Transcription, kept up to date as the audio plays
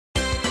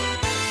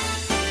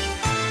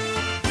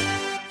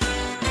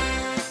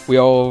We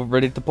all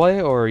ready to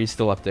play, or are you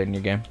still updating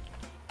your game?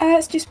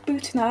 It's just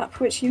booting up,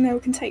 which you know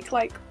can take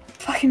like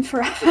fucking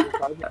forever.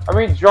 I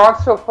mean, John's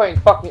still playing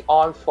fucking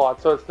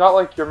Onslaught, so it's not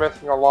like you're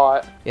missing a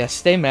lot. Yeah,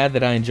 stay mad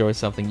that I enjoy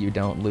something you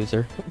don't,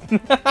 loser.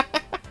 Dude, I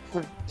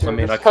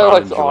mean, this I guy can't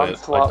likes enjoy it. I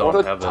Onslaught. don't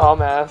What a have it.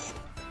 dumbass.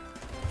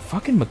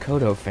 Fucking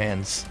Makoto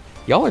fans.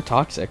 Y'all are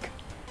toxic.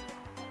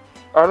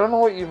 I don't know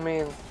what you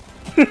mean.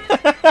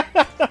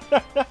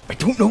 I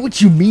don't know what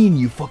you mean,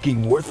 you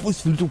fucking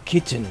worthless little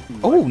kitten.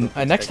 Oh,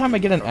 next time I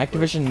get an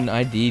Activision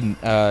ID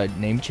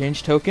name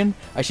change token,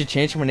 I should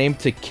change my name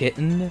to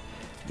Kitten,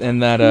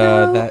 and that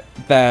No.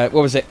 that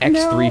what was it,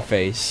 X3 No.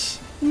 face.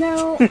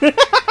 No. That'd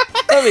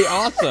be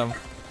awesome.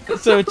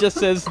 So it just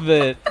says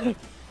that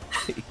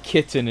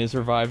Kitten is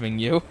reviving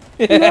you.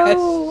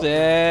 No.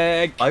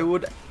 Sick. I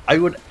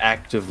would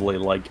actively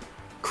like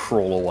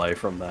crawl away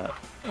from that.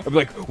 I'd be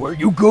like, where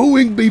you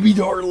going, baby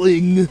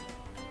darling?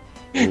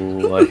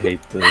 Ooh, I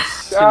hate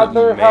this. Dad,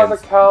 there has a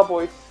Man,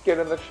 cowboy skin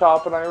in the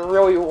shop, and I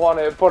really want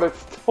it, but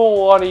it's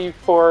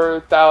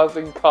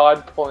 24,000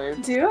 COD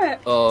points. Do it.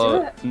 Do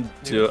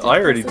it. dude, I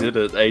already did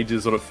it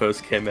ages when it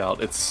first came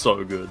out. It's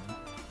so good.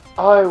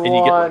 I you get,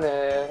 want like-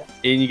 it.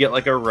 And you get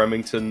like a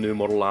Remington New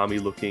Model Army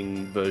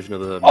looking version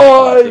of the.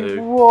 I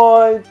too.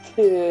 want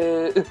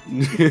it.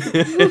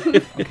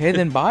 Okay,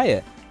 then buy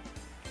it.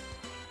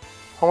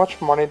 How much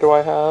money do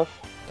I have?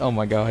 Oh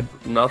my god.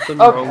 Nothing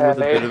wrong with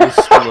a Okay. bit of a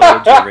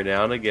splurge every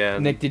now and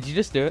again. Nick, did you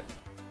just do it?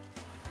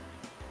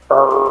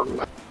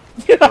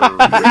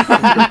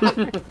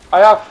 I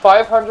have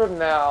 500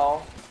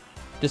 now,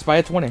 Just buy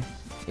a 20.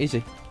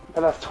 Easy.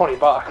 and that's 20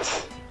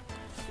 bucks.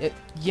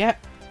 Yeah.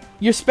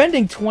 You're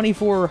spending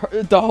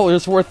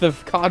 $24 worth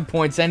of COD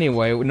points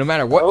anyway, no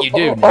matter what you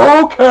do. Nick.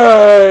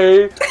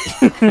 Okay.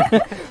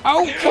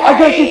 Okay. I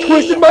got you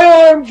twisted my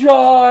arm,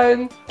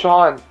 John.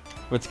 John,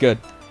 What's good?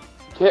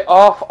 get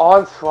off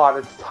Onslaught.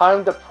 It's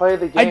time to play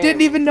the game. I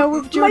didn't even know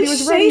if Jody My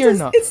was ready shade or is-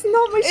 not. It's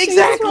not my shade.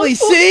 Exactly,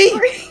 it's my see?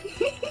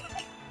 fault.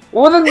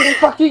 Well, then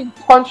fucking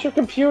punch your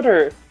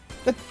computer.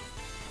 That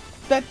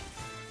That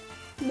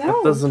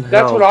No. doesn't help.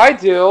 That's what I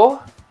do.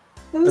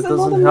 There was That a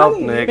lot doesn't of help,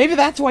 money. Nick. maybe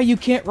that's why you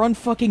can't run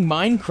fucking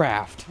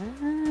Minecraft.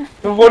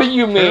 What do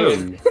you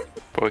mean?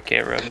 Boy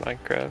can't run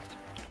Minecraft.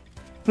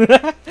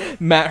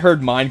 Matt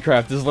heard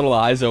Minecraft, his little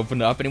eyes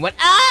opened up, and he went,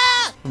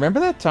 ah! Remember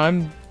that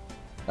time?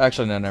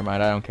 Actually, no, never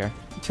mind, I don't care.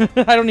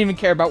 I don't even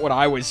care about what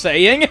I was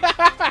saying.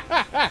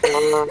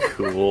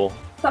 Cool.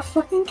 That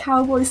fucking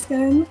cowboy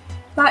skin.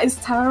 That is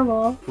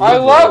terrible. I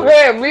love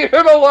him. Leave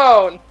him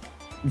alone.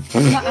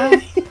 Nuh-uh.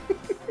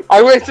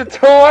 I wasted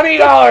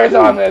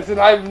 $20 on this, and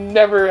I've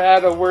never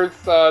had a worse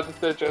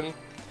decision.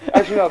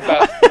 Actually, not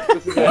best.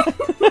 This is it.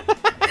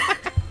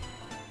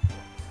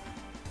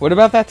 What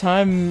about that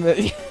time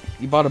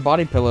you bought a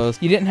body pillows?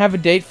 You didn't have a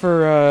date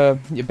for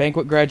your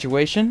banquet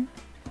graduation?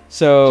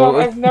 So So,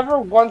 I've never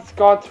once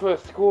gone to a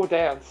school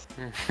dance.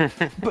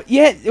 but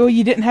yeah, well,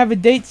 you didn't have a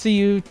date, so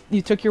you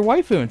took your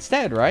waifu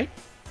instead, right?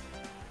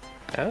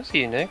 That was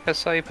you, Nick. I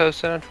saw you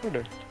post it on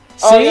Twitter.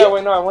 See? Oh yeah,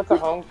 wait, no, I went to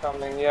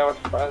homecoming. Yeah, with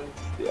friends.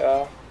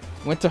 Yeah.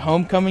 Went to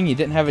homecoming, you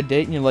didn't have a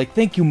date, and you're like,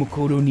 thank you,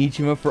 Makoto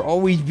Nichima, for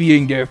always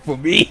being there for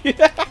me.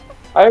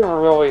 I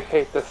really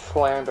hate this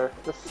slander.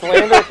 The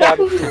slander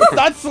attitude. It's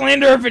not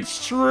slander if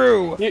it's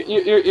true.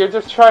 You're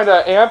just trying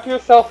to amp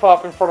yourself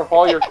up in front of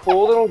all your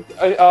cool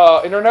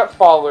little internet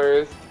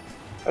followers.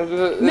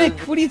 Nick,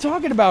 what are you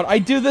talking about? I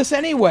do this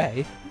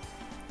anyway.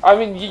 I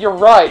mean, you're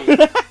right.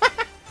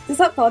 Does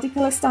that body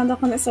pillow stand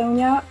up on its own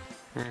yet?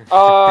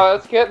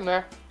 It's getting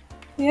there.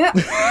 Yeah.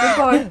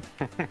 Good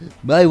boy.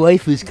 My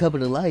wife is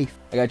coming to life.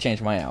 I gotta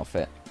change my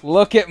outfit.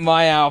 Look at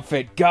my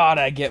outfit. God,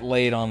 I get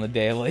laid on the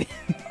daily.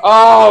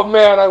 Oh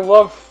man, I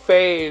love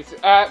FaZe.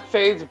 At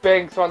FaZe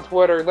Banks on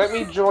Twitter. Let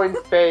me join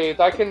FaZe.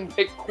 I can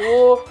take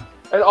cool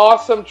and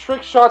awesome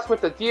trick shots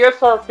with the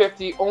DSR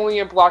 50 only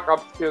in Black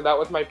Ops 2. That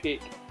was my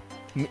peak.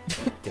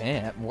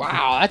 Damn.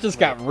 Wow, that just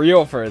got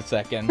real for a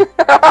second. This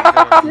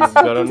Got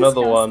fucking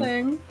another one.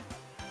 disgusting.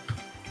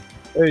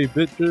 Hey,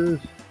 bitches.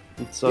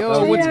 What's up?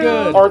 Yo, what's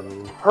good?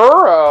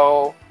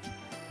 Arturo.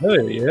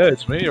 Hey, yeah,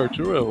 it's me,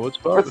 Arturo. What's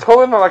I up?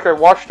 told him like I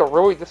watched a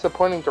really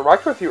disappointing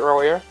direct with you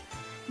earlier.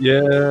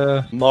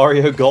 Yeah.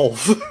 Mario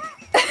Golf.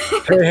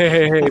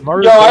 Hey,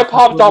 Mario. Yo, I Golf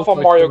popped looks off on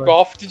like Mario my-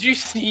 Golf. Did you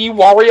see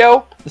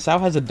Wario? Sal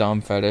has a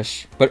dumb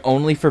fetish, but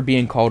only for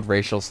being called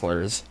racial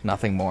slurs,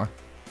 nothing more.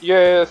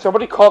 Yeah,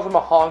 somebody calls him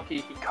a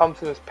honky. He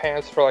comes in his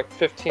pants for like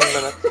 15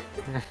 minutes.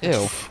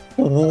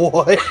 Ew.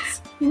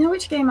 What? You know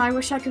which game I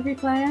wish I could be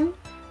playing?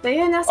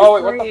 Bayonetta Oh,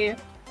 wait, what 3.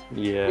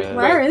 Yeah.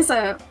 Where is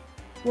it?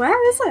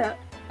 Where is it?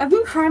 I've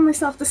been crying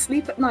myself to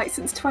sleep at night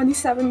since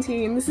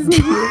 2017. This isn't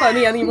even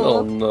funny anymore.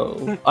 Oh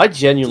no. I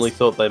genuinely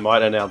thought they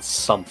might announce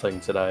something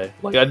today.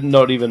 Like, I'd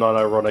not even an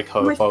ironic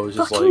hope. My I was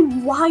just like,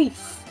 fucking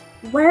wife.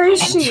 Where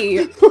is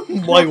she?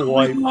 my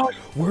wife.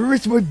 Where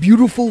is my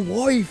beautiful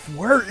wife?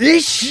 Where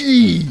is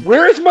she?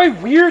 Where is my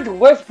weird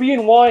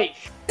lesbian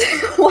wife?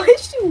 Why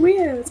is she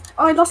weird?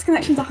 Oh, I lost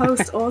connection to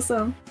host.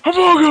 Awesome.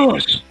 Among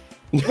Us!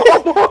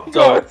 Oh my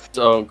god!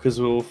 Don't, because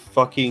we were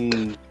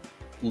fucking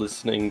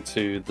listening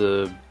to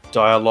the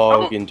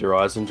dialogue in Der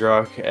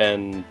Eisendrache,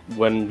 and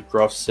when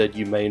Gruff said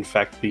you may in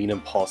fact be an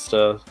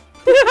imposter,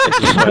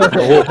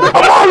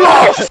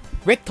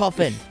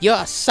 Richthofen,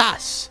 you're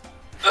sus!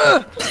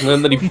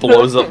 and then he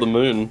blows up the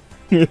moon.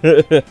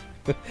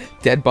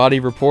 Dead body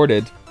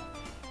reported.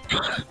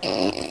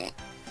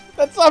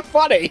 That's not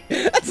funny!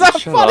 That's not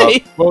Shut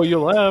funny! Well, you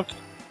laughed,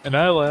 and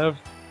I laughed.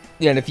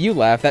 Yeah, and if you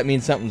laugh, that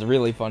means something's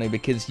really funny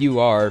because you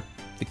are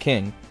the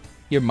king.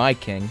 You're my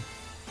king.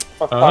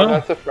 Five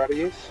Nights at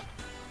Freddy's.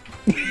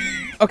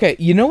 Okay,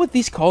 you know what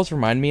these calls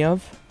remind me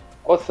of?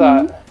 What's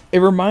that? It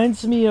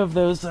reminds me of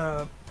those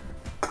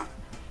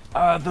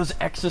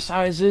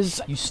exercises.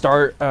 You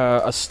start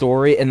a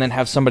story and then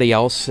have somebody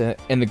else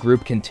in the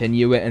group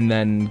continue it, and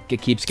then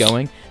it keeps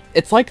going.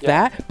 It's like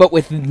that, but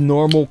with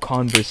normal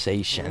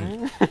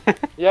conversation.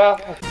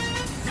 Yeah.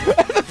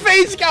 The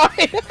face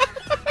guy!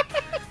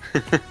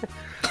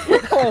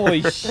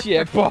 Holy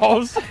shit,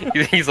 balls.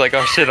 He's like,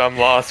 oh shit, I'm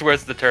lost.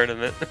 Where's the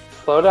tournament?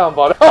 Slow down,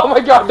 bud. Oh my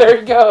god, there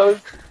he goes.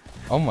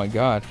 Oh my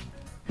god.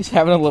 He's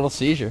having a little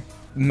seizure.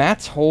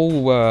 Matt's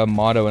whole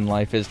motto in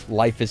life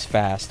is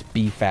fast,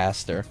 be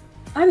faster.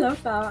 I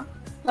love that.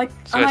 Like,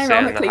 So I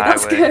stand on the unironically,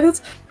 that's highway. good.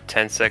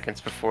 10 seconds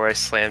before I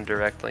slammed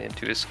directly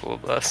into a school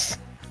bus.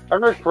 I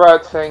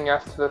regret saying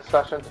yes to this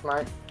session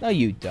tonight. No,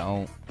 you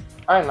don't.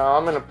 I know,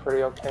 I'm in a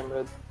pretty okay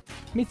mood.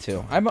 Me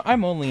too.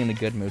 I'm only in a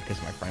good mood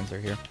because my friends are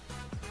here.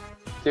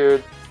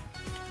 Dude,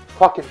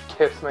 fucking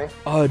kiss me.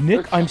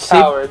 Nick, You're a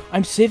coward.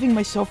 I'm saving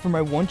myself for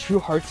my one true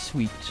heart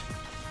sweet.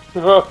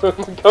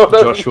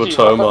 Joshua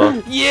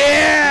Toma.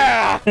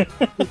 Yeah!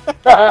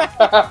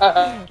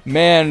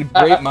 Man,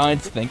 great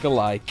minds think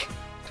alike.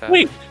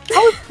 Wait,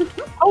 how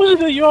is it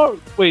that y'all...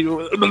 Wait,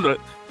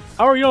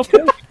 how are y'all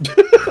playing?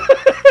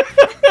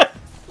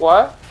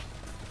 What?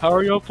 How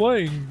are y'all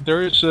playing?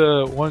 There is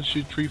 1,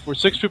 2, 3, 4,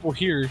 6 people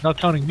here, not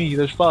counting me.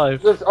 There's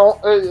 5. This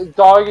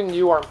Dog and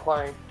you aren't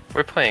playing.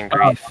 We're playing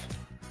Grief.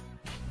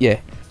 Yeah,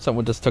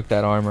 someone just took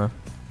that armor.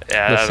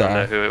 Yeah, Yes, I don't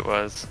know sir. who it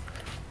was.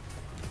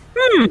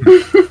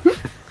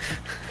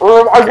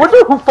 I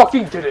wonder who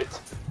fucking did it.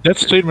 That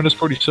statement is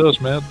pretty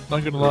sus, man.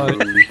 Not gonna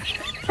lie.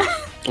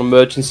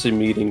 Emergency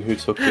meeting, who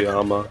took the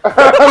armor?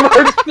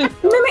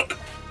 Mimic!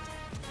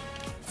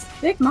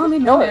 Big mommy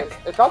mimic.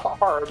 It's not that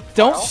hard.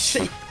 Don't Well,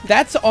 say...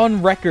 That's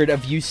on record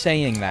of you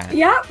saying that.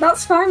 Yeah,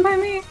 that's fine by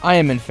me. I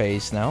am in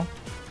phase now.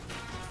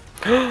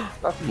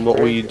 that's What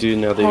will you crazy. do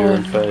now that you're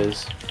in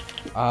phase?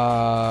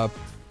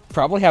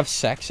 Probably have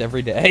sex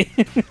every day.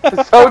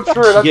 It's so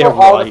true. That's Yeah,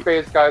 what all the right.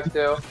 phase guys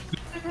do.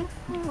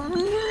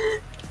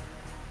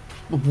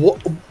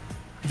 What?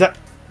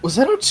 Was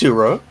that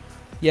Arturo?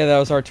 Yeah, that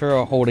was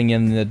Arturo holding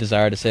in the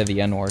desire to say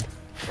the N-word.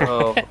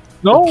 Oh.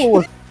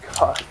 No!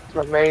 God,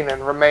 remaining.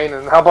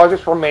 How about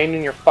just remain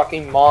in your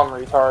fucking mom,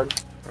 retard?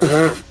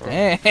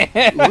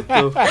 What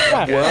the?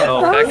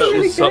 Wow. That was that really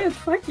was some- good.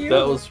 Fuck you.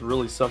 That was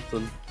really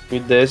something. I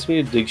mean, there's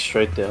me to dig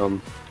straight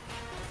down.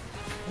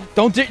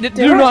 Don't do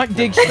not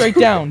dig straight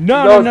down.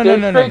 No.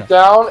 Dig straight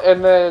down,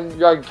 and then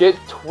get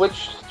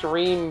Twitch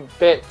stream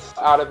bits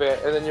out of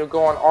it, and then you'll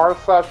go on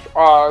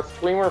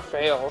r/streamer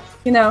fails.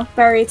 You know,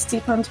 buried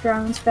deep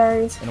underground,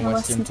 buried In a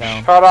western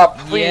town. Shut up,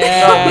 please.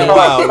 Yeah. No,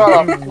 Wow, shut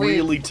up, you please.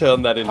 really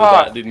turned that into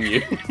Fuck. that, didn't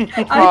you?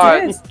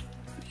 I did.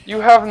 You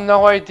have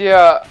no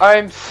idea.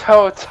 I'm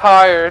so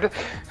tired.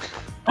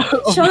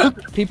 Shut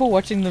up. People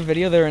watching the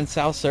video, they're in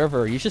South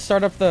server. You should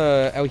start up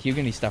the El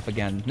Hugany stuff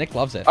again. Nick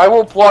loves it. I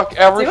will block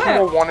every Do it.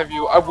 single one of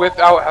you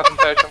without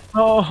hesitation.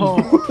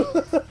 Oh.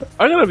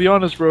 I gotta be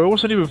honest, bro. It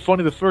wasn't even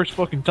funny the first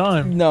fucking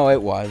time. No,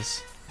 it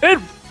was. It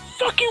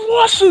fucking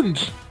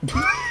wasn't!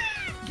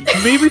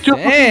 Maybe to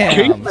Damn,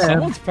 caveman.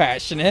 someone's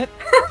passionate.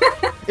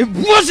 It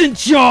wasn't,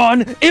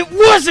 John! It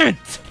wasn't!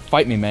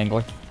 Fight me,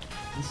 Mangler.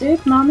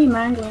 Big mommy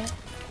mangler.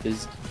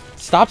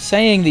 Stop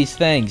saying these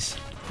things.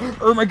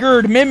 Oh my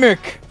god,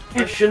 mimic!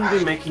 I shouldn't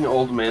be making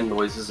old man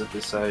noises at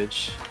this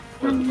age.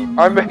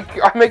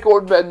 I make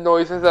old man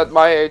noises at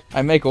my age.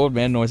 I make old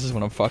man noises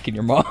when I'm fucking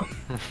your mom.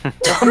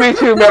 Me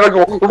too, man. I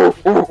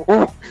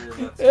go.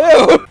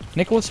 Ew!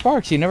 Nicholas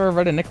Sparks. You never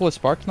read a Nicholas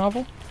Sparks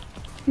novel?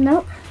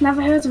 Nope,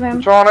 never heard of him.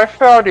 John, I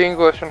failed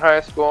English in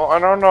high school. I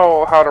don't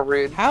know how to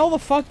read. How the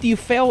fuck do you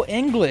fail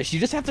English? You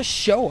just have to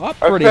show up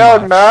I pretty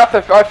failed much.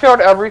 math. I failed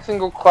every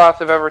single class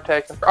I've ever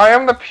taken. I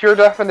am the pure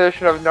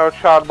definition of no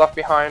child left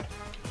behind.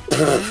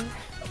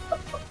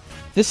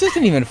 This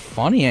isn't even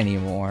funny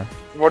anymore.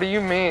 What do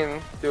you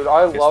mean? Dude,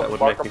 I Guess love that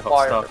would make me hot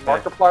Markiplier. stuff,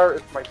 eh? Markiplier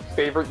is my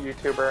favorite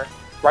YouTuber.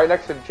 Right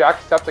next to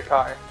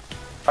Jacksepticeye.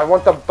 I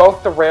want them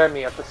both to ram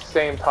me at the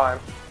same time.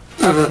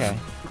 Okay.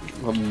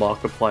 A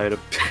Markiplier to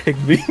peg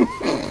me.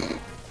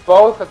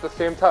 Both at the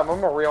same time.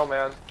 I'm a real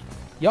man.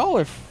 Y'all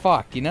are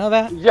fucked, you know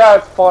that? Yeah,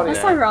 it's funny.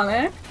 That's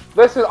ironic.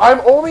 Listen, I'm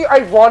only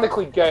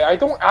ironically gay. I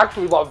don't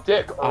actually love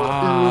dick.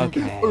 Ah,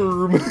 okay.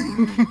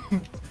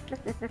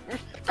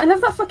 I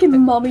love that fucking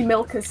mommy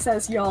milker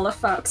says y'all are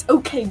fucks.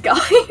 Okay, guy.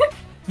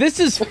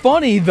 This is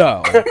funny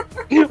though.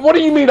 What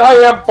do you mean I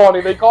am funny?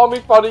 They call me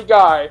funny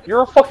guy.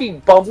 You're a fucking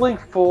bumbling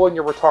fool and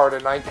you're retarded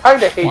and I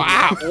kinda hate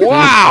Wow. you.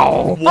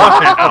 Wow.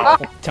 Wow.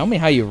 Tell me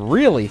how you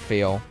really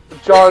feel.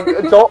 John,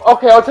 don't.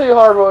 Okay, I'll tell you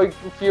how I really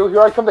feel.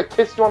 Here I come to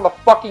kiss you on the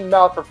fucking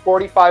mouth for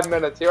 45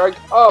 minutes. Here I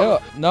come. Oh,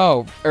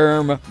 no,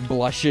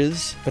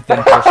 blushes, but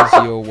then pushes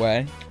you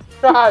away.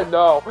 God,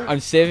 no. I'm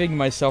saving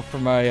myself for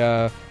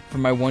my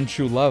one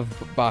true love,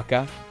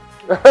 Baka.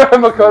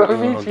 Makoto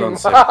Oh, don't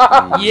say-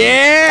 Michi.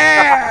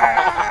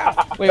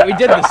 Yeah! Wait, we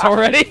did this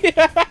already?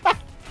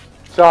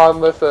 John,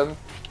 listen.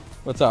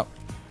 What's up?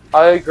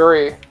 I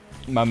agree.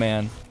 My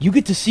man. You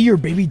get to see your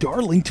baby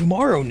darling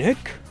tomorrow, Nick.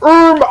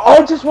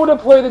 I just want to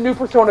play the new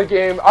Persona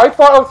game. I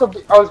thought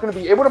I was going to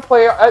be able to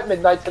play it at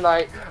midnight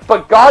tonight,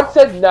 but God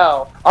said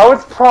no. I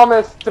was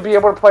promised to be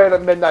able to play it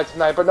at midnight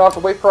tonight, but now I have to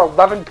wait for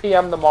 11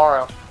 p.m.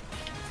 tomorrow.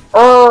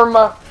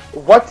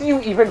 What do you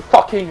even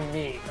fucking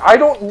mean? I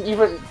don't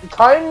even...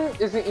 Time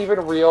isn't even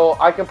real.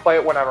 I can play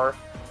it whenever.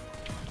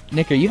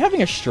 Nick, are you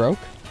having a stroke?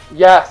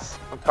 Yes.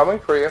 I'm coming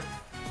for you.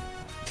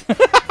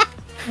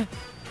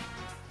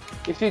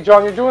 You see,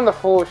 John, you're doing the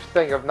foolish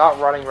thing of not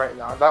running right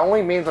now. That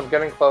only means I'm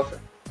getting closer.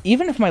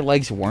 Even if my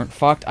legs weren't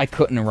fucked, I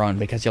couldn't run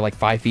because you're like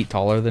 5 feet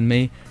taller than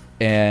me,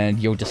 and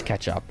you'll just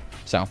catch up.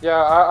 So. Yeah,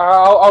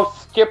 I'll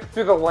skip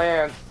through the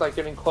lands, like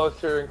getting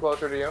closer and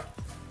closer to you.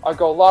 I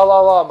go, la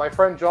la la, my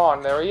friend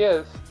John, there he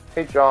is.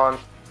 Hey, John.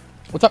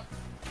 What's up?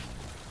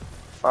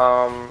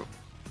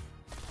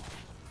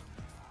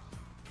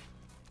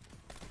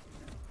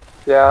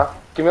 Yeah,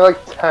 give me like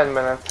 10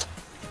 minutes.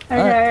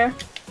 Okay.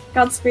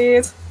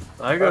 Godspeed.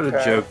 I got a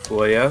Okay. joke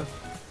for you.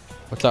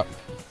 What's up?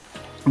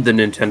 The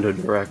Nintendo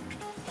Direct.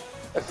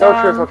 It's so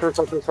true, so true,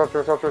 so true, so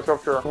true, so true, so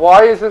true.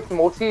 Why is this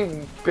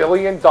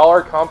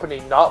multi-billion-dollar company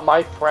not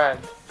my friend?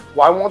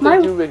 Why won't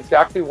they do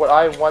exactly what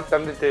I want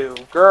them to do?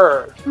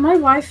 Grr. My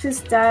wife is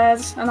dead,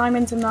 and I'm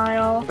in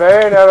denial.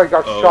 Bayonetta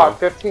got shot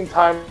 15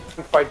 times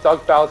by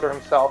Doug Bowser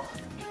himself.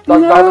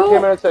 Doug No. Bowser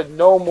came in and said,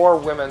 no more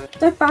women.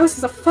 That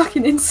Bowser's a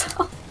fucking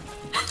insult.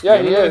 Yeah,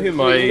 You he know is. who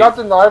my- He got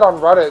denied on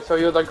Reddit, so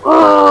he was like,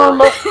 I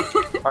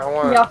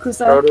want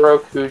Yakuza. Totoro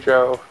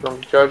Kujo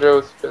from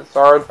JoJo's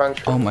Bizarre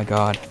Adventure. Oh my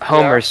god.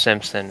 Homer Yeah.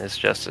 Simpson is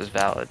just as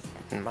valid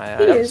in my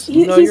He eyes. is.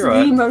 He's you're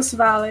right. the most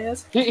valid.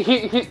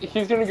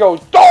 He's gonna go,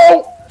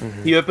 don't!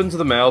 He opens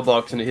the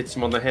mailbox and it hits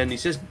him on the head and he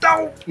says,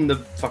 "Don't!" And the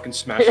fucking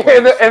smash And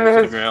falls then to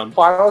the his ground.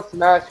 final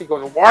smash, he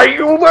goes, why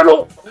you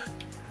little?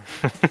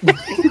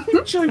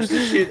 Chokes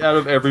the shit out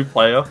of every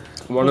player.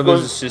 One of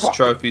his assist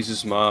trophies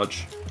is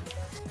Marge.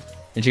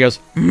 And she goes,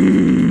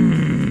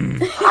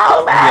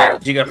 Yeah,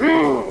 she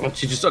goes,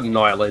 she just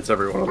annihilates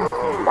everyone on the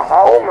phone.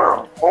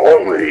 Homer,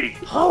 homie,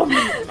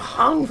 I'm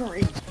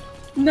hungry.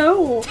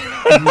 No.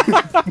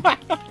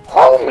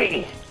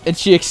 homie. and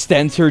she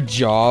extends her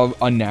jaw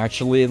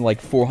unnaturally in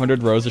like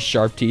 400 rows of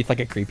sharp teeth like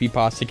a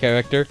creepypasta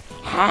character.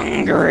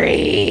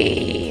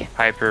 Hungry.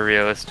 Hyper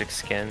realistic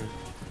skin.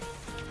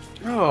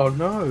 Oh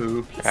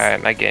no.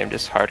 Alright, my game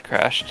just hard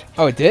crashed.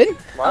 Oh, it did?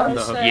 What?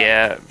 No. Shit.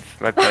 Yeah,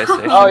 my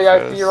PlayStation. Oh yeah, I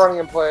froze. see you running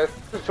in place.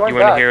 Just join You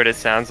want to back. hear what it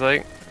sounds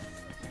like?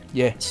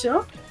 Yeah.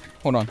 Sure.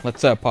 Hold on.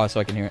 Let's pause so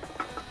I can hear it.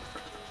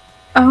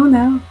 Oh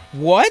no.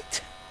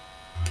 What?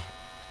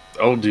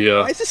 Oh dear.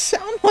 Why does it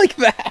sound like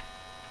that?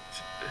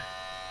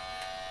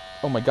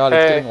 Oh my god,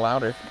 it's Hey. getting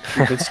louder.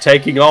 It's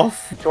taking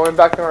off. Join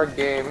back in our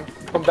game.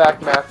 Come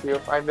back, Matthew.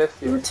 I miss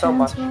you so Return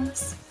much. to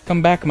us.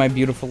 Come back, my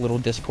beautiful little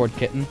Discord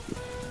kitten.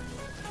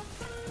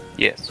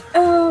 Yes.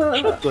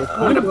 I'm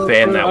gonna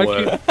ban that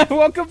word.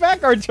 Welcome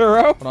back,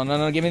 Arturo. Hold on,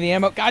 no, give me the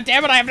ammo. God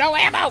damn it, I have no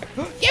ammo.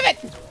 Give it.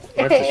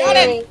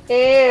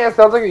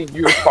 Sounds like a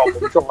you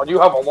problem, John. You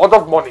have a lot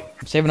of money.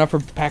 I'm saving up for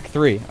pack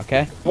 3,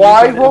 okay?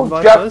 Why can won't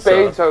invite Jeff us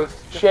Bezos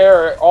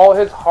share all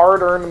his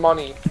hard-earned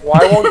money? Why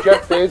won't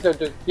Jeff Bezos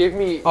just give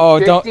me Oh,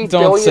 $50 don't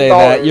billion? say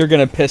that. You're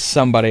gonna piss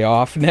somebody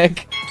off,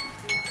 Nick.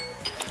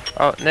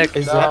 Oh, Nick,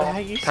 Is No. that how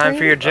you time say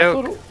for your it? I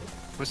thought joke.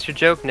 What's your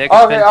joke, Nick?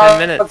 It's Okay, been 10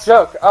 minutes.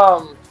 joke.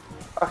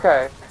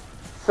 Okay.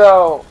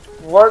 So,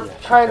 what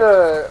kind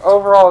of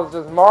overalls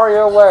does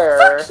Mario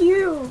wear? Fuck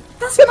you.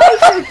 That's my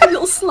joke, you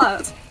little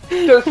slut.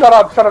 Just shut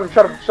up, shut up,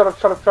 shut up, shut up,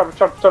 shut up, shut up,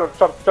 shut up, shut up,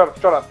 shut up, shut up,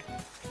 shut up.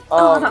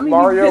 Oh, that made me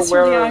Mario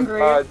viscerally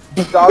wears,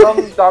 angry.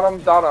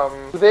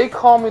 Dum. They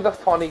call me the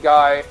funny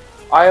guy.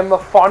 I am the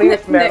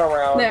funniest man Nick,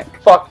 around. Nick,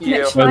 Fuck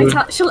you. Nick,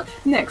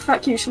 Nick,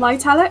 fuck you. Shall I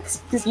italics?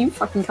 Because you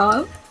fucking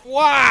can't.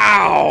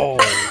 Wow.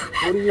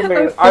 What do you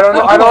mean? I don't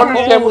know. I don't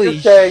understand what Holy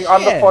you're saying.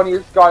 I'm the shit.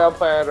 funniest guy on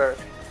planet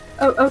Earth.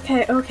 Oh,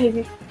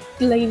 okay,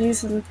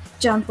 ladies and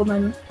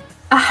gentlemen.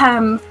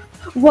 Ahem.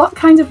 What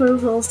kind of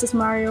overalls does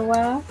Mario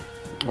wear?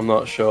 I'm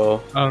not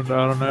sure. I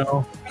don't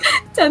know.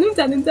 Denim.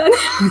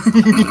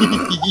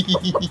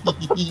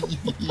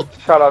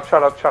 Shut up,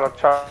 shut up, shut up,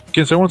 shut up.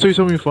 Can someone say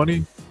something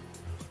funny?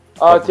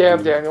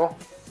 Damn, Daniel.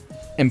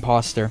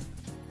 Imposter.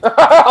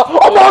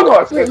 Among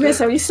Us! Wait,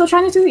 Miss, are you still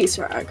trying to do the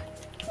Easter egg?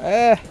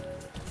 Eh,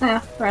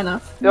 Fair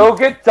enough. It'll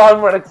get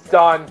done when it's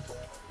done.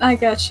 I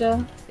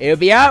getcha. it'll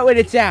be out when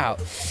it's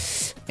out.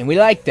 And we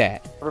like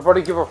that.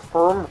 Everybody give a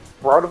firm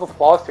round of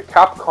applause to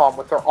Capcom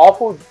with their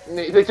awful...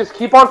 They just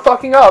keep on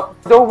fucking up.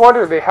 No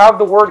wonder they have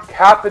the word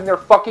cap in their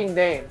fucking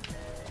name.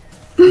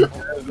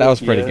 That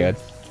was pretty Yeah. good.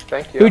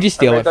 Thank you. Who'd you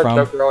steal I made it that from?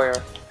 joke earlier.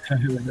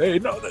 Hey,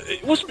 no,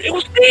 it was me! It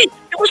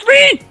was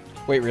me!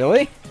 Wait,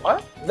 really? What?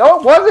 No,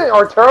 it wasn't,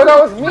 Arturo.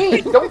 That was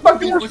me. Don't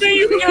fucking.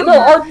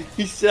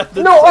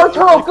 No,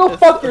 Arturo, go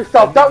fuck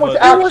yourself. That was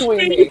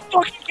actually me.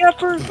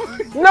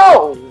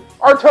 No,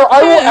 Arturo,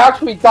 I will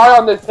actually die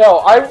on this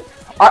hill.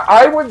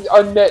 I would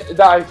admit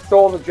that I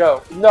stole the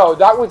joke. No,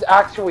 that was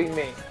actually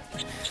me.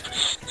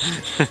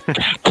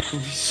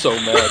 He's so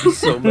mad. He's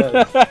so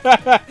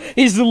mad.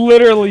 He's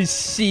literally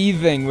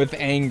seething with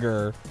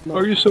anger. Why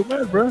are you so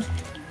mad, bro?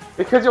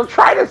 Because you're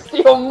trying to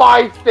steal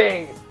my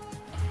thing.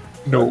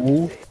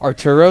 No.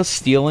 Arturo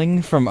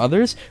stealing from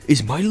others?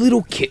 Is my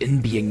little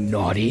kitten being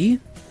naughty?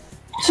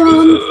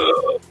 John.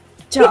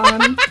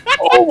 John.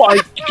 Oh my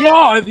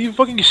god! You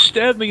fucking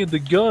stabbed me in the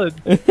gut.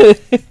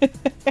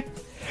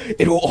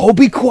 It'll all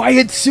be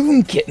quiet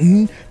soon,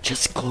 kitten.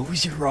 Just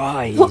close your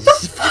eyes. What the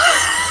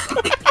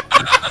fuck?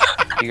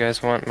 You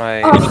guys want my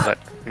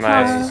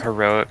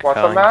heroic What's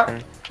up, Matt?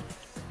 Wellington?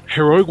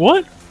 Heroic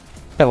what?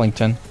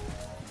 Bellington.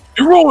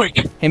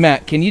 Heroic! Hey,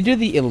 Matt, can you do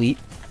the elite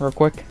real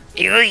quick?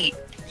 Elite!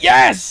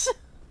 Yes!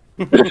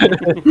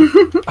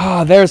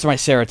 Ah, there's my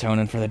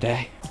serotonin for the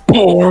day.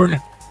 Porn!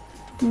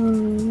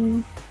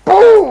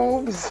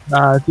 Boobs!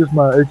 Nah, it's just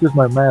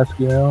my mask,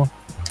 you know?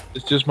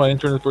 It's just my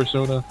internet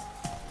persona.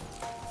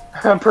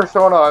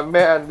 Persona,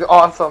 man,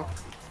 awesome.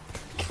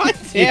 God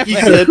damn He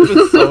it. said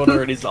persona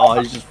and his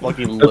eyes just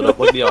fucking lit up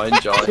like the Iron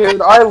Giant.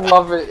 Dude, I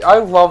love it. I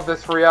love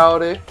this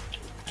reality.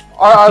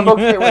 I'm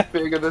okay with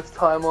being in this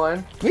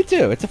timeline. Me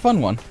too, it's a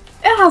fun one.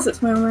 It has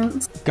its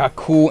moments. Got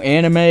cool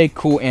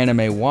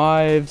anime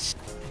wives,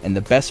 and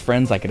the best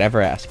friends I could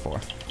ever ask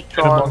for.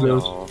 Sean,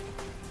 Oh.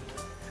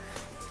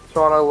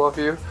 Sean, I love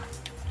you.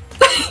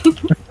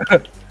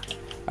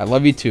 I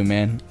love you too,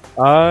 man.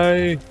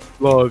 I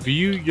love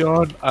you,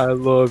 Jan. I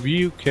love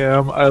you,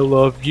 Cam. I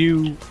love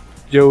you,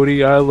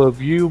 Jody. I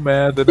love you,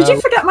 Matt. Did you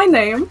forget my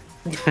name?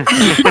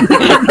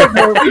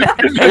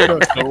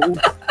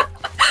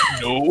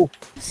 No.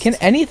 Can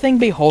anything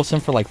be wholesome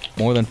for like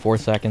more than 4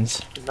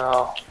 seconds?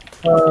 No.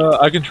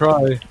 I can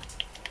try.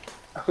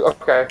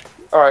 Okay.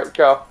 Alright,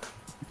 go.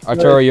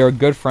 Arturo, you're a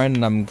good friend,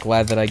 and I'm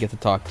glad that I get to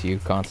talk to you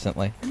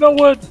constantly. You know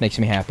what? Makes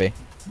me happy.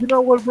 You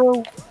know what,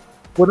 bro?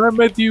 When I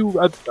met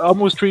you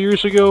almost 3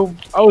 years ago,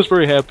 I was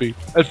very happy.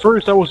 At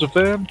first, I was a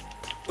fan,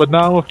 but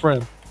now I'm a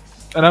friend.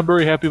 And I'm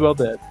very happy about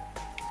that.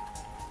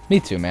 Me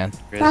too, man.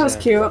 That was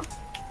cute.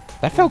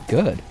 That felt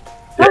good.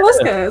 That was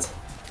good.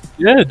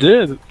 Yeah, it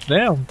did.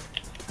 Damn.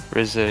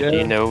 Rizzo, Yeah.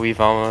 you know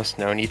we've almost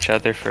known each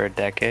other for a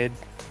decade?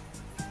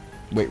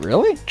 Wait,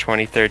 really?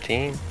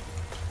 2013.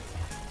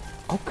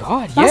 Oh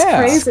god, That's yeah!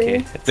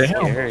 crazy. It's Damn.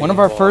 scary. One of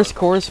our first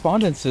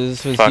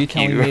correspondences was Fuck you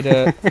telling you. me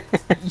to...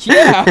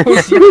 Yeah! It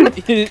was you...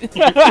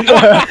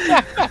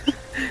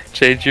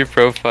 Change your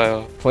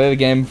profile. Play the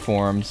game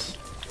forums.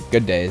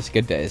 Good days,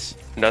 good days.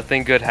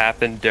 Nothing good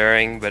happened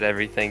during, but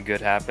everything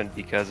good happened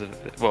because of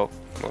it. Well,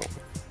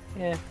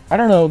 yeah. I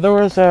don't know, there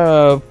was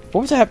a...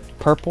 What was that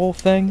purple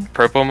thing?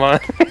 Purplemon.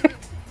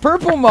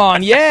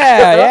 Purplemon,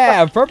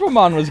 yeah!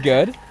 Purplemon was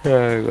good.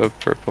 I love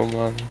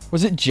Purplemon.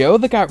 Was it Joe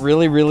that got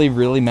really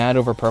mad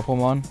over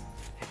Purplemon?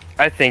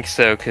 I think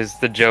so, because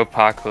the Joe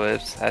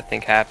Apocalypse, I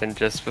think, happened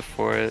just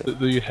before it.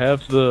 Do you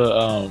have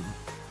the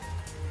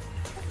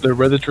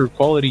hereditary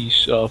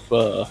qualities of,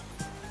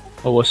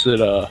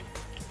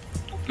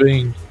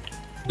 being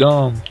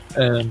dumb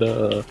and,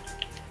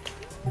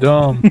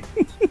 dumb?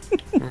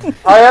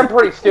 I am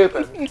pretty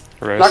stupid. Not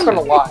Roasted.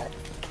 gonna lie.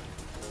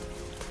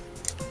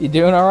 You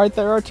doing alright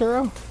there,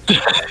 Arturo?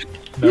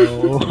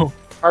 No.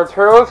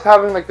 Arturo's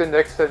having like the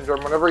Nick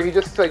syndrome whenever he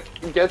just like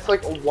gets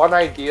like one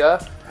idea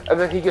and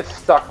then he gets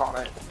stuck on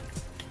it.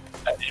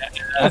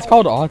 That's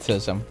called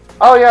autism.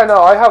 Oh yeah,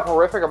 no, I have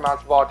horrific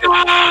amounts of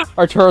autism.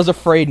 Arturo's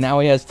afraid now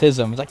he has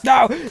tism. He's like,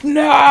 no! One of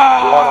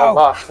No!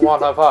 us,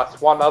 one of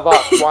us, one of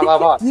us, one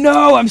of us.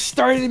 No, I'm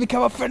starting to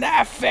become a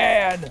FNAF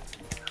fan!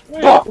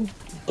 Bum,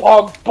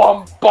 bum,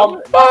 bum,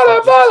 bum,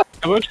 bada, bada.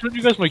 Have I shown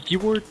you guys my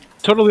keyboard?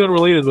 Totally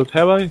unrelated, but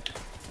have I?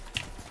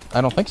 I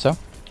don't think so.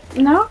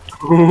 No?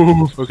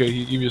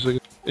 Okay, give me a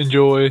second.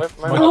 Enjoy.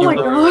 Oh my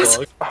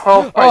god.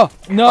 Oh my Oh,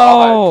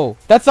 no!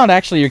 That's not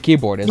actually your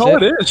keyboard, is No,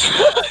 it? it is.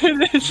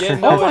 It is. Yeah,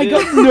 Oh no, my it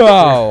god, is.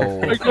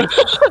 no!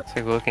 It's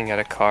like looking at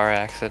a car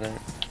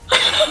accident.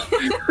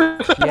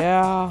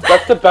 Yeah.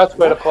 That's the best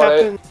way to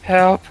play it.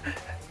 Help!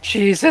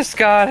 Jesus,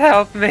 God,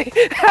 help me!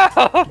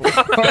 Help!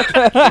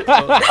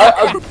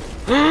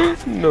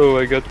 No,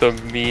 I got the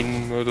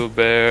mean little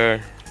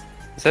bear.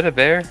 Is that a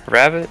bear?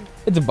 Rabbit?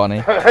 It's a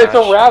bunny. It's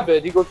a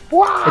rabbit. He goes,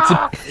 wow! It's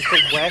a... It's a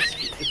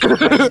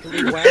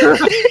westerly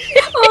west.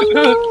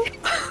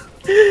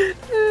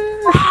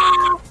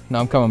 Oh No,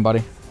 I'm coming,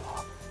 buddy.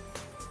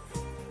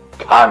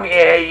 Come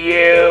here,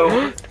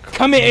 you!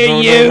 Come here, No,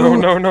 you!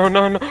 no, no, no,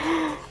 no, no.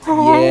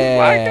 Oh Yeah.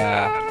 my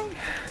god.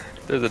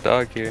 There's a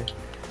dog here.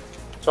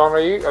 John, are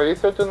you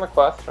still doing the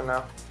quest or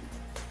no?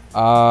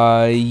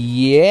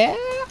 Yeah?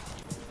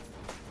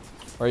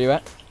 Where are you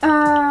at?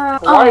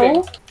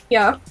 Writing. Oh.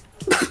 Yeah.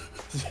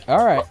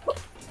 Alright.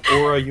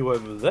 Or are you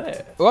over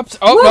there? Whoops.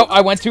 Oh, no,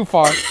 I went too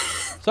far.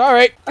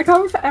 Sorry. I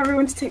can't wait for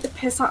everyone to take the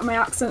piss out of my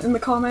accent in the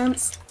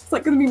comments. It's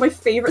like gonna be my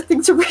favorite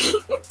thing to read.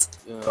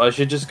 I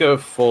should just go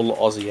full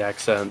Aussie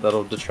accent.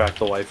 That'll detract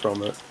away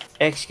from it.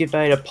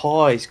 Excavator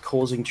pies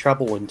causing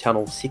trouble in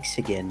Tunnel 6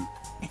 again.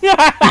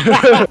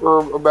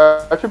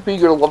 Imagine being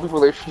in a loving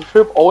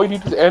relationship. All you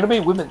need is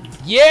anime women.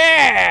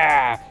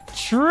 Yeah!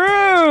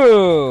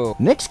 True!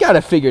 Nick's got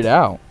it figured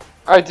out.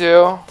 I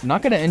do. I'm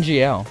not gonna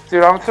NGL.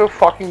 Dude, I'm so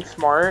fucking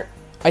smart.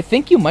 I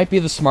think you might be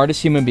the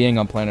smartest human being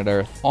on planet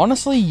Earth.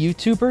 Honestly,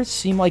 YouTubers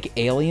seem like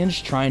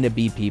aliens trying to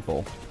be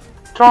people.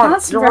 John,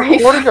 That's you're very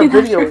recording a funny.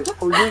 video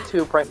for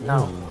YouTube right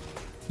now.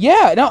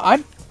 Yeah, no,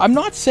 I'm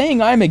not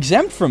saying I'm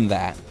exempt from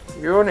that.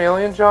 You're an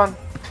alien, John?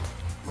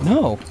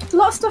 No, A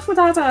lot of stuff would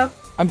add up.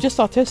 I'm just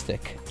autistic.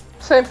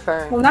 Same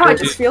thing. Well, now I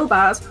just feel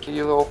bad.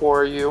 You little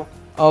whore, you.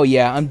 Oh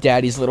yeah, I'm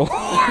daddy's little Damn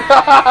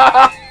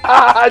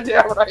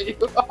right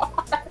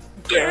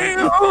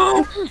you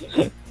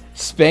are.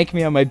 Spank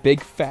me on my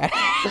big fat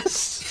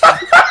ass.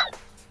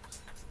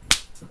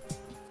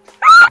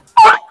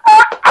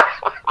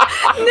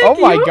 Oh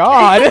my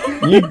god.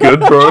 You good,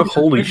 bro?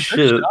 Holy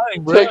shit.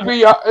 Dying, bro. Take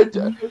me out.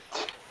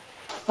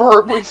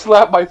 Firmly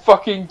slap my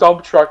fucking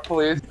dump truck,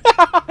 please.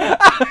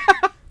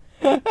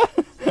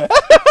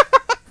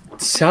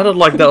 Sounded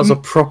like that was a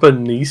proper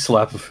knee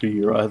slapper for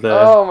you right there.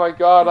 Oh my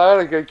god, I had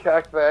a good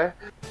cack there.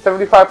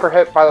 75 per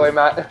hit, by the way,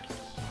 Matt.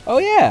 Oh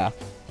yeah.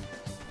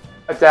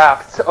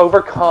 Adapt,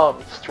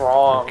 overcome,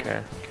 strong.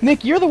 Okay.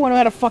 Nick, you're the one who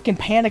had a fucking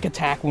panic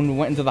attack when we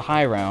went into the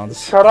high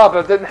rounds. Shut up,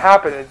 it didn't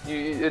happen.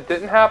 It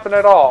didn't happen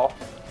at all.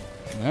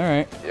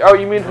 Alright. Oh,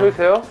 you mean who's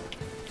who?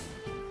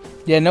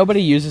 Yeah,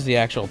 nobody uses the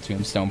actual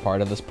tombstone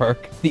part of this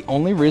perk. The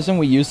only reason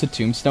we use the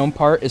tombstone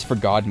part is for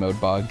god mode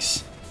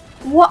bugs.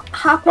 What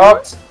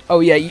happened? Oh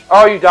yeah, you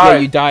Oh, you died. Yeah,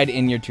 you died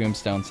in your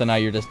tombstone, so now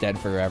you're just dead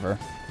forever.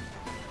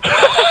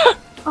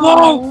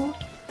 Oh.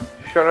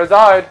 Shouldn't have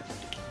died.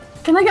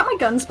 Can I get my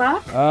guns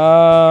back?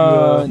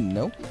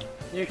 Nope.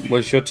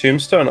 Was your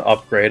tombstone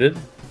upgraded?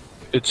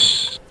 It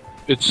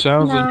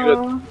sounds like you had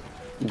No.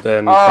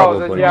 Then Oh,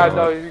 probably then, yeah, not.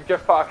 no, you get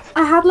fucked.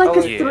 I had like Oh,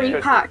 a yeah.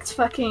 3-packed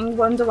fucking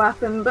wonder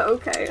weapon, but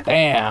okay.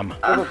 Damn.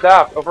 Just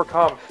adapt,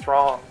 overcome,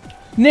 strong.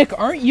 Nick,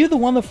 aren't you the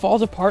one that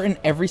falls apart in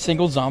every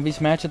single zombies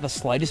match at the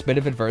slightest bit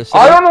of adversity?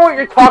 I don't know what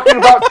you're talking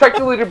about. Check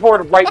the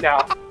leaderboard right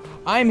now.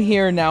 I'm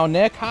here now,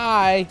 Nick.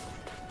 Hi.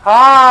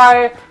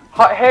 Hi.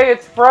 Hi. Hey,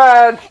 it's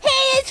Fred. Hey,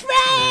 it's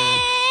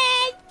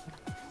Fred!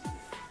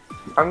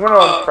 I'm gonna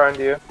unfriend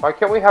you. Why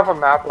can't we have a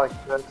map like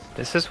this?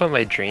 This is what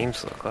my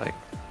dreams look like.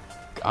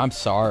 I'm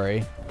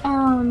sorry.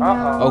 Oh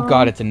no. Oh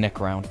god, it's a Nick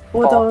round.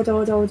 Order.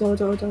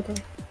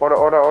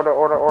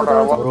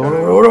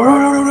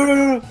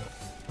 Order.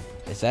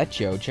 Is that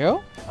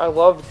JoJo? I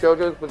love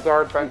JoJo's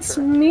Bizarre It's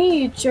Adventure.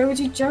 me,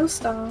 Joji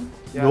Joestar.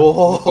 Yeah.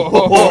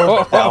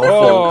 Oh, powerful.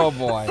 Oh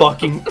boy.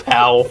 Fucking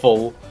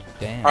powerful.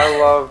 Damn. I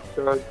love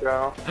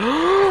JoJo.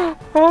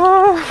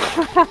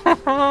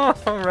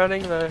 I'm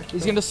running there.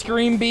 He's gonna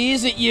scream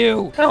bees at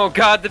you. Oh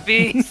god, the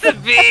bees! The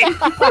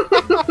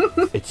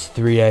bees! It's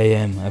 3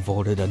 a.m. I've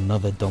ordered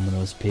another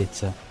Domino's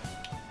pizza.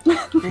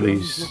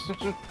 Please.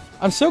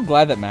 I'm so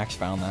glad that Max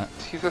found that.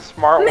 He's a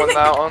smart one,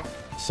 that one.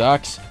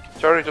 Sucks.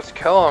 Jody, just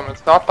kill him.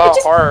 It's not that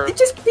hard. It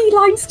just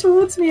beelines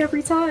towards me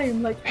every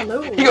time. Like,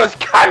 hello. He goes,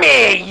 come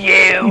here,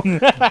 you!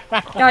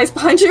 Guys,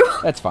 behind you.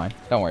 That's fine.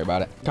 Don't worry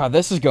about it. God,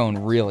 this is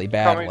going really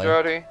Tell me, badly.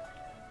 Jody.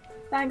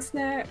 Thanks,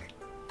 Nick.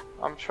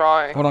 I'm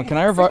trying. Hold on, can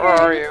I revive? Where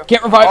are you?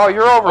 Can't revive. Oh,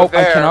 you're over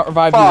there. I cannot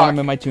revive you Fuck. when I'm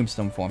in my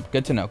tombstone form.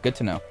 Good to know. Good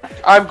to know.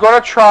 I'm gonna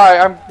try.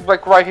 I'm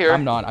like right here.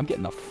 I'm not. I'm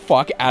getting the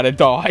fuck out of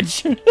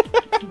Dodge.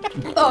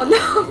 Oh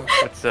no.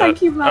 What's up?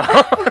 Thank you, Matt.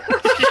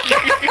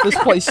 This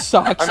place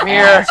sucks. I'm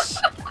here.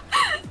 ass.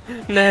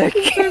 Nick!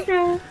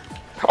 Okay.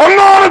 I'm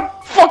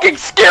not a fucking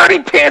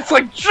scaredy pants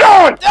like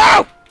John!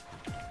 No!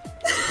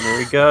 There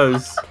he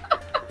goes.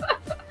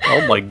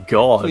 Oh my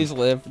god. Please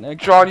live, Nick.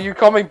 John, are you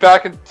coming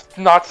back and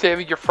not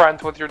saving your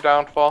friends with your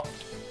downfall?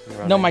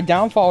 No, my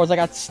downfall was I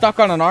got stuck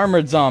on an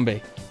armored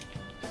zombie.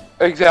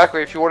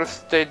 Exactly. If you would have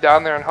stayed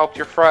down there and helped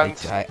your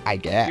friends, I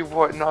guess. you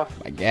wouldn't have.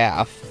 I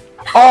guess.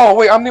 Oh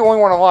wait, I'm the only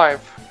one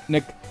alive.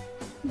 Nick,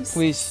 You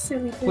please,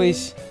 silly thing.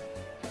 please.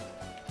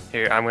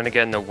 Here, I'm gonna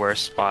get in the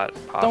worst spot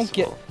possible. Don't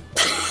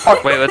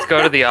get- Wait, let's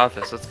go to the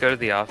office. Let's go to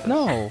the office.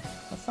 No,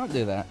 let's not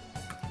do that.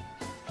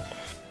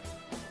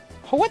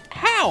 What?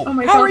 How? Oh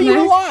my How God, are you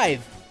Nick.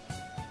 alive?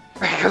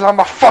 Because I'm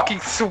a fucking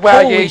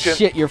swag Holy agent.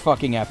 shit, you're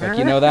fucking epic.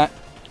 You know that?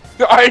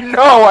 I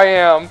know I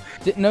am.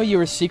 Didn't know you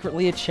were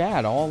secretly a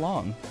Chad all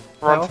along.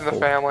 Runs in the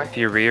family. If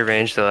you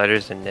rearrange the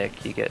letters in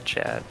Nick, you get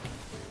Chad.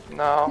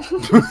 No.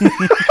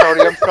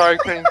 Cody, I'm sorry I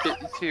couldn't get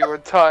you to you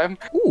in time.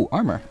 Ooh,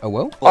 armor. Oh,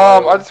 whoa.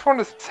 I just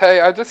wanted to say,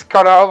 I just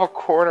got out of a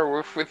corner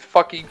with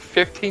fucking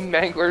 15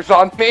 manglers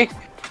on me.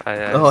 I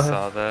Oh,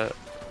 saw that.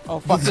 Oh,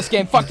 fuck this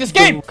game. Fuck this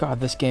game. God,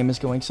 this game is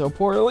going so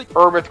poorly.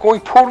 It's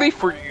going poorly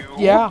for you.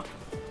 Yeah.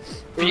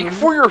 Speak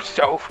for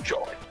yourself,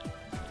 John.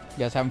 You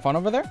guys having fun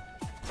over there?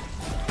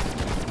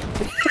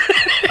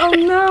 Oh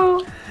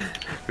no.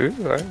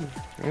 Ooh, I'm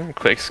gonna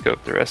quick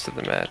scope the rest of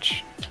the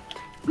match.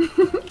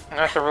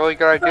 That's a really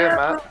good idea,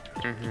 Matt.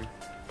 Mm-hmm.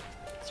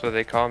 That's what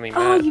they call me,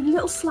 Oh, Matt. you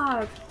little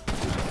slag.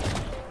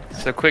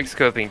 So quick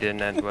scoping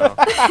didn't end well.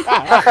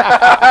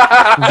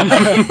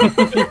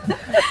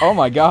 Oh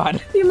my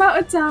god. The amount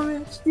of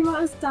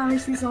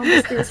damage these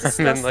zombies do is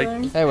I'm in, like-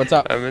 disgusting. Hey, what's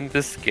up? I'm in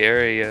the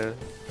scary.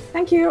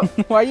 Thank you.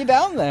 Why are you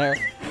down there?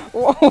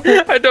 Whoa.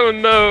 I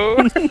don't know.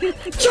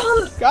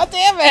 John, God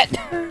damn it!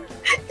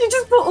 you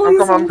just put all I'm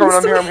these coming, I'm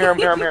zombies here,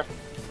 I'm here.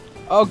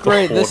 Oh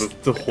great, this.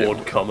 The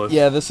horde cometh.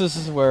 Yeah, this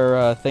is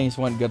where things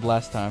went good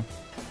last time.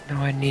 No,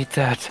 I need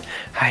that.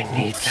 I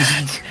need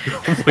that.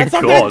 Oh my It's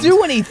not god. gonna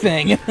do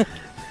anything.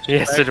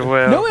 Yes, it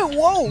will. No, it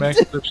won't.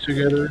 Smack lips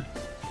together.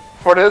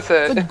 What is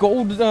It's a it?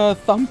 gold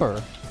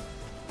thumper.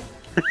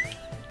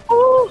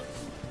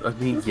 I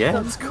mean,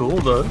 yeah, it's cool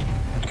though.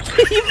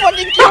 You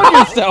fucking killed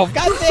yourself.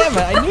 God damn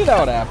it! I knew that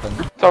would happen.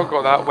 Don't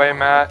go that way,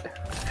 Matt.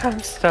 I'm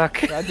stuck.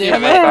 God Yeah,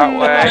 damn that it.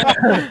 way.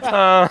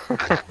 Oh.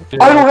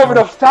 I don't have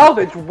enough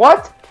salvage.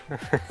 What?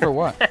 For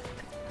what?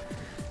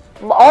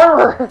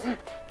 Armor.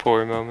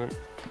 Poor moment.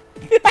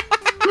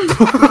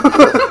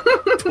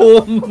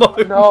 Oh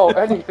my. No,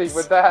 anything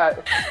with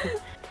that.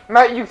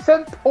 Matt, you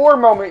said poor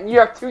moment and you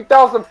have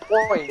 2,000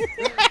 points.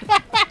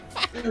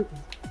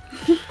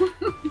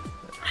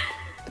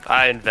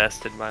 I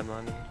invested my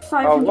money.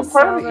 500 what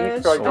part of the salvage.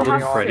 Easter egg I are we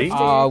have on? Freddy?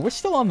 50. We're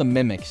still on the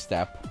mimic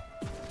step.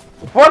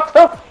 What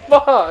the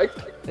fuck?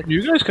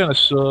 You guys kind of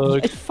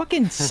suck. I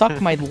fucking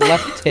suck my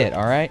left tit.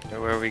 All right.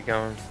 So where are we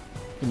going?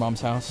 Your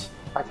mom's house.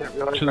 I didn't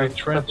realize To my the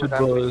stuff transit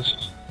was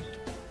bus.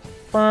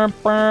 Burr,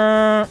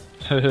 burr.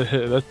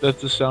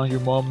 That's the sound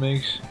your mom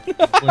makes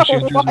when she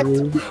enters the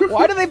room.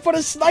 Why do they put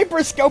a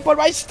sniper scope on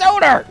my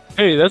stoner?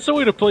 Hey, that's the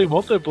way to play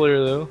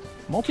multiplayer, though.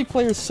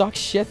 Multiplayer sucks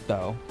shit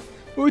though.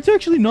 Oh, it's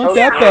actually not Oh,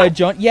 that yeah. bad,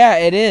 John. Yeah,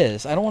 it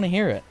is. I don't want to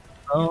hear it.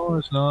 No,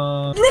 it's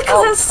not.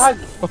 Nicholas! Oh,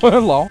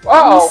 Hello.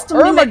 uh-oh.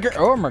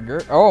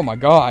 Oh my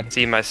god.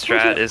 See, my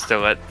strat is to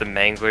let the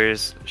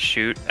manglers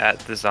shoot at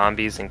the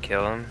zombies and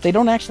kill them. They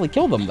don't actually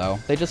kill them though.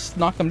 They just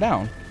knock them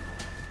down.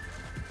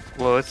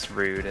 Well, it's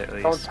rude at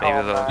Don't least.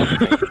 tell Maybe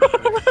them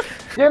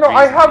they'll You know,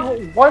 I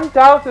have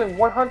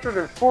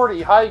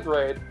 1,140 high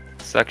grade,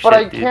 suck but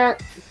I shit, dude.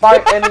 can't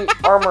buy any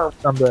armor.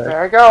 I'm back.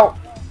 There I go.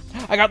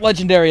 I got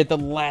legendary at the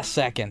last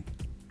second.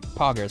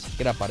 Poggers,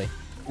 get up, buddy.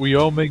 We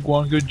all make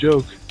one good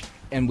joke.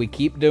 And we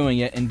keep doing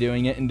it and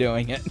doing it and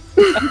doing it.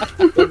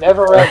 It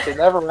never ends, it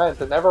never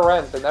ends, it never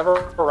ends, it never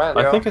ends.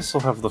 I think I still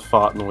have the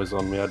fart noise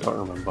on me. I don't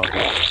remember.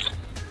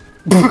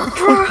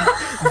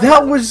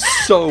 That was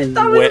so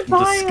That was wet and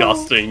vile.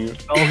 disgusting.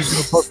 I was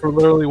gonna put for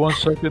literally 1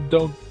 second.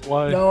 Don't.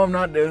 Why? No, I'm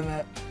not doing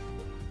that.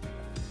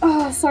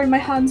 Oh, sorry, my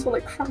hands were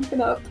like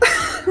cramping up.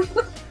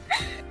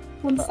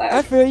 One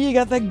I sec. feel you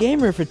got that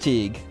gamer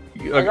fatigue.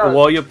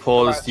 While you're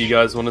paused, do you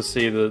guys want to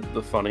see the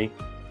funny?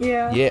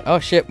 Yeah. Yeah. Oh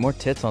shit, more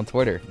tits on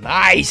Twitter.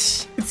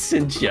 Nice. It's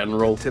in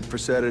general. Tip for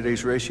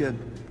Saturday's race yet?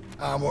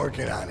 I'm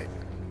working on it.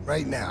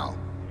 Right now.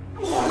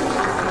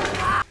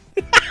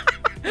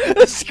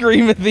 The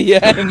scream at the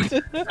end.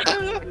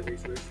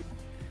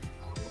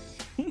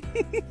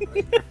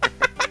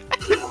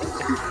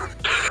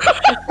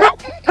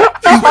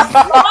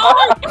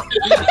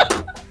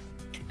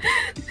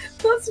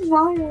 That's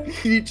vile.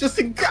 Can you just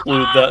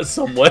include that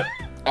somewhere?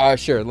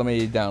 Sure. Let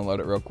me download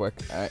it real quick.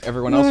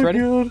 Everyone else ready?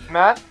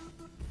 Matt?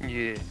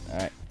 Yeah.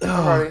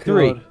 Sorry.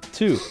 3,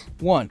 2,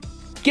 1.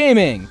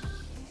 Gaming.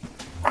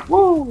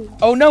 Woo!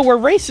 Oh no, we're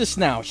racist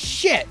now.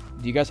 Shit.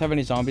 Do you guys have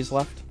any zombies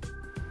left?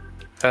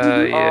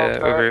 Yeah,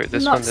 Oh, over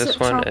this Not one, this sit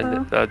one, chopper.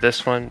 and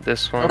this one,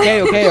 this one.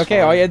 Okay, okay,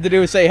 okay. All you had to do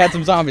was say you had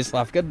some zombies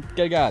left. Good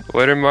God.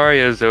 What are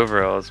Mario's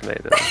overalls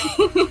made of?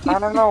 I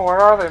don't know, what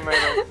are they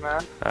made of,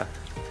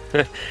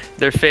 man?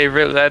 Their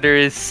favorite letter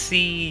is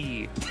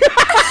C.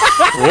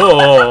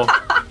 Whoa.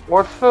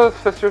 What's the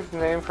sister's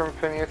name from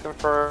Phineas and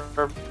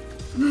Ferb?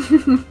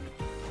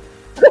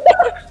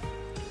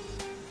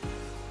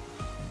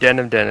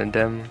 Denim, denim,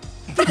 dem.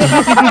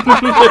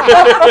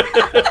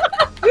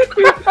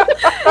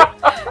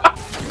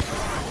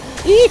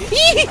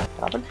 What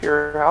happened to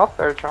your house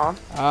there, John?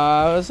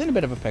 I was in a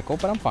bit of a pickle,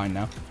 but I'm fine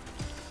now.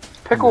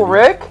 Pickle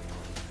Rick?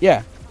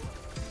 Yeah.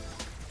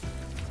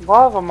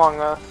 Love Among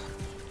Us.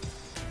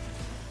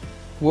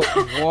 What?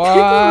 Rick,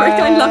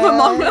 I love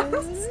Among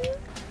Us.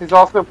 He's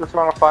also a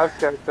Persona 5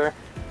 character.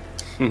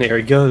 There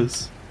he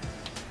goes.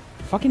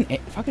 Fucking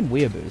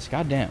weeaboos.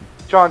 Goddamn.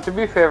 John, do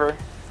me a favor.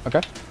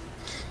 Okay.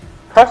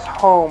 Press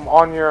home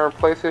on your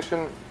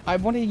PlayStation. I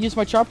want to use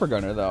my chopper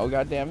gunner though.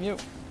 Goddamn you.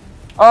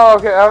 Oh,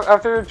 okay,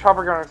 after your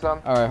chopper gunner's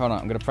done. All right, hold on.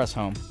 I'm gonna press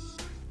home.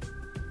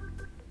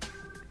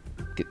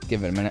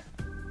 Give it a minute.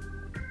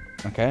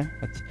 Okay.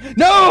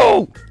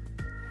 No!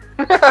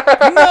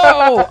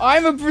 No!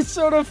 I'm a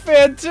Persona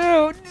fan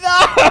too.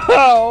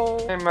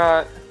 No! Hey,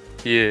 Matt.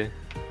 Yeah.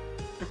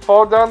 You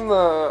fall down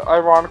the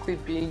ironically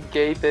being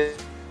gay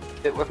bit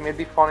with me, it'd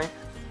be funny.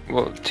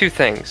 Well, two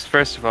things.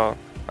 First of all,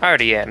 I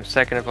already am.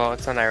 Second of all,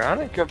 it's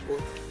unironic. Good.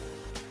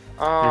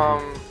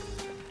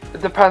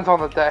 It depends on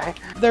the day.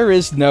 There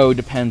is no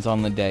depends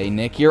on the day,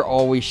 Nick. You're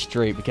always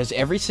straight because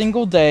every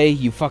single day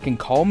you fucking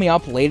call me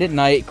up late at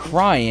night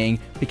crying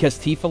because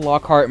Tifa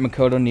Lockhart and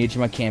Makoto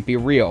Nijima can't be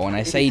real. And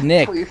I say,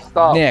 Nick, Please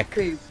stop. Nick.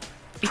 Please.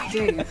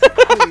 Please.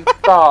 Please.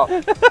 Stop.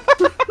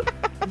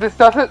 This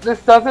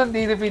doesn't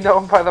need to be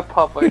known by the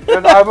public,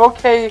 and I'm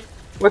okay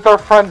with our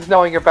friends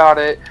knowing about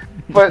it,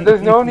 but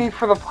there's no need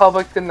for the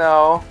public to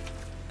know.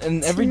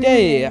 And every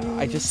day,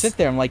 I just sit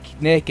there. I'm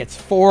like, Nick, it's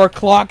 4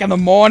 o'clock in the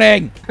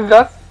morning.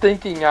 That's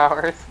thinking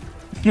hours.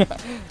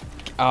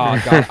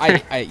 Oh god,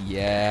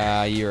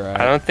 yeah, you're right.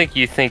 I don't think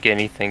you think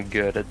anything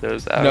good at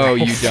those hours. No,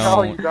 you No,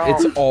 don't. you don't.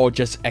 It's all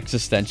just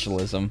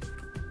existentialism.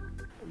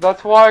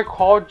 That's why I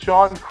called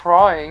John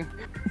crying.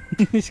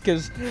 It's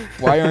because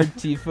why aren't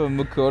Tifa and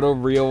Makoto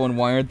real, and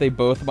why aren't they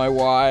both my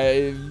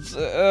wives?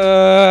 Did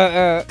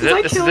I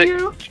This is kill it.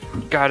 you?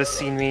 God has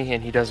seen me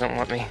and he doesn't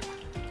want me.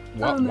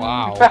 What? Oh, no.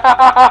 Wow.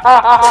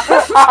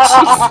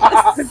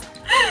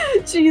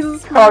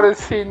 Jesus God Christ.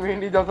 has seen me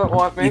and he doesn't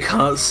want me. You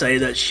can't say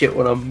that shit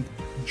when I'm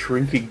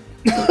drinking.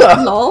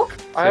 Lol.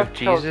 I So have if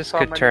killed Jesus so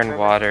could many turn women.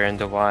 water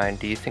into wine,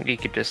 do you think he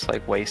could just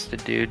like waste a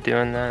dude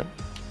doing that?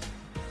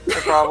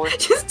 Probably.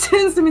 Just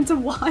turns them into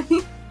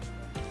wine.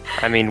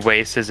 I mean,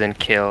 waste is in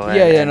kill.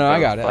 Yeah, and no, I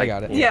both, got it, I like,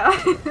 got it.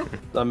 Yeah.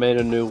 I made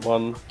a new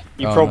one.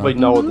 You Oh, probably no.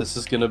 know what this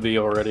is gonna be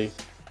already.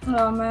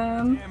 Oh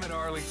man. Damn it,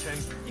 Arlington.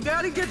 You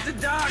gotta get the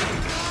doc.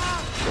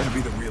 It's gonna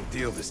be the real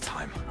deal this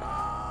time.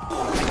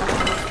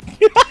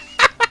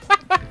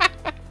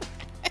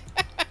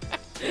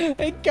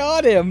 I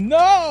got him.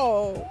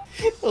 No.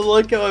 I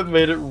like how I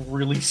made it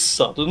really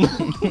sudden.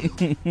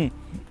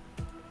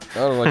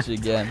 I'll watch it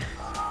again.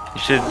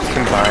 You should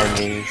combine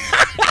these.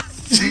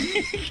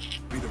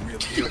 Be the real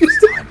deal this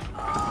time.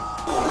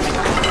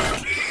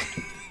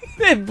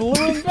 It blew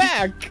him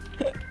back.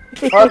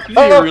 What You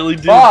the really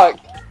do. fuck?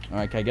 All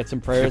right, can I get some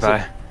prayers?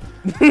 Goodbye.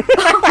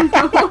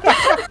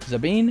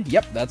 Zabine.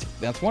 Yep,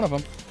 that's one of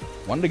them.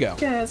 One to go.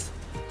 Good.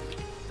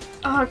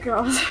 Oh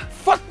god.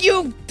 Fuck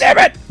you, damn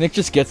it! Nick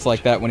just gets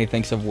like that when he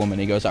thinks of woman.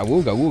 He goes,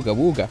 awooga, wooga,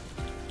 wooga.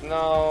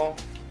 No.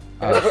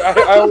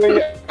 I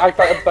only act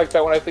like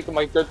that when I think of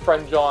my good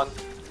friend John.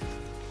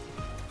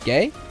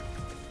 Gay?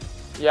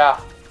 Yeah.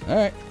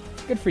 Alright.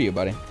 Good for you,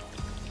 buddy.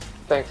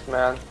 Thanks,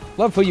 man.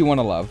 Love who you want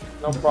to love.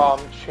 No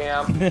problem,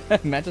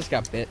 champ. Matt just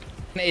got bit.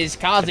 His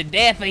cause of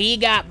death, he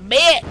got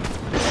bit!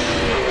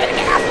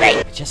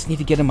 I just need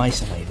to get him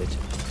isolated.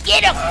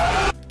 Get him!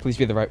 Please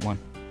be the right one.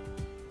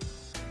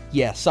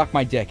 Yeah, suck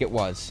my dick, it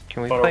was.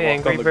 Can we Or play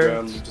walk on Angry the Birds?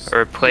 ground and just-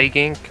 Or Plague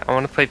Inc? I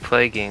want to play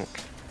Plague Inc.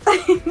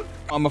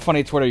 I'm a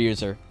funny Twitter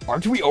user.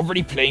 Aren't we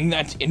already playing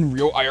that in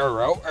real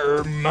IRL?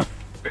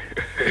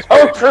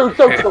 Oh, true,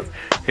 so true.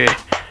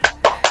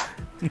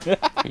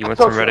 You want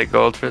some Reddit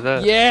gold for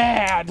that?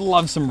 Yeah, I'd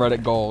love some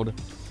Reddit gold.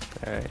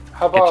 Alright.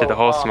 How Get you about the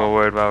wholesome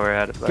award while we're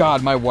at it. buddy.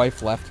 God, my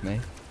wife left me.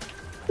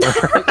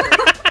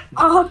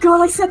 Oh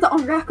god, I said that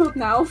on record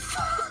now.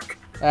 Fuck.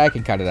 I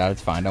can cut it out,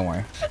 it's fine, don't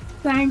worry.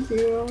 Thank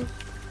you.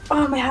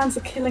 Oh, my hands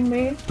are killing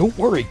me. Don't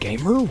worry,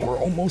 gamer, we're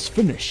almost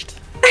finished.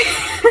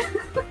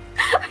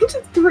 I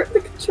just grip the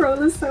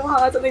controller so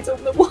hard and I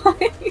don't know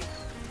why.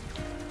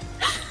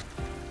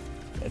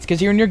 It's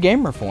because you're in your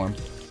gamer form.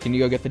 Can you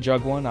go get the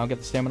jug one? I'll get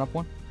the stamina up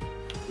one.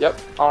 Yep,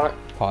 on it.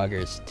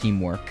 Poggers,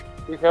 teamwork.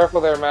 Be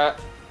careful there, Matt.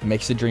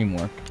 Makes the dream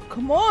work.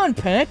 Come on,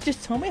 Peck,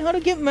 just tell me how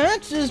to get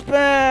matches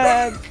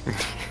back.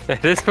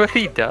 That is what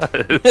he does.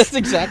 That's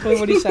exactly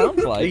what he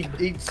sounds like.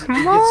 He gets so pissed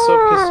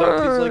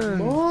off, he's like,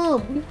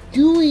 Mom, what are you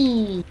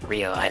doing?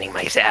 Realigning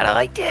my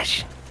satellite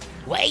dish.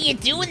 Why are you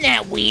doing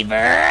that,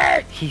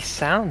 Weaver? He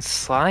sounds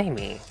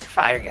slimy.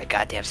 Firing a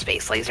goddamn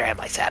space laser at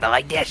my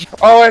satellite dish.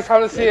 Oh, it's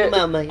time to see it.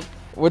 mate.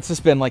 What's this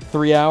been, like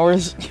 3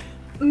 hours?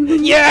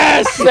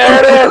 Yes!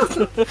 There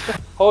it is!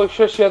 Holy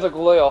shit, she has a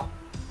glue.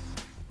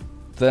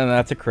 Then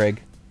that's a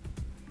Craig.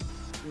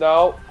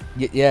 No.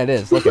 Yeah, it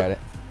is. Look at it.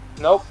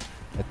 Nope.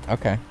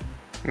 Okay.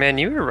 Man,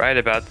 you were right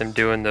about them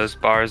doing those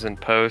bars and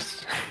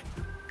posts.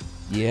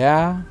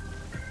 Yeah.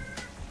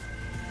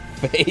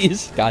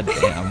 Face? God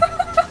damn.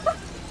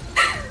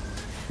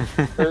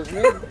 There's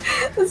me.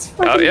 This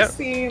fucking yeah.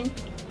 scene.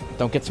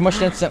 Don't get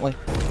smushed instantly.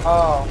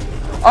 Oh.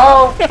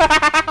 Oh!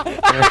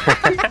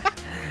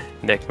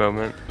 Nick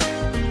moment.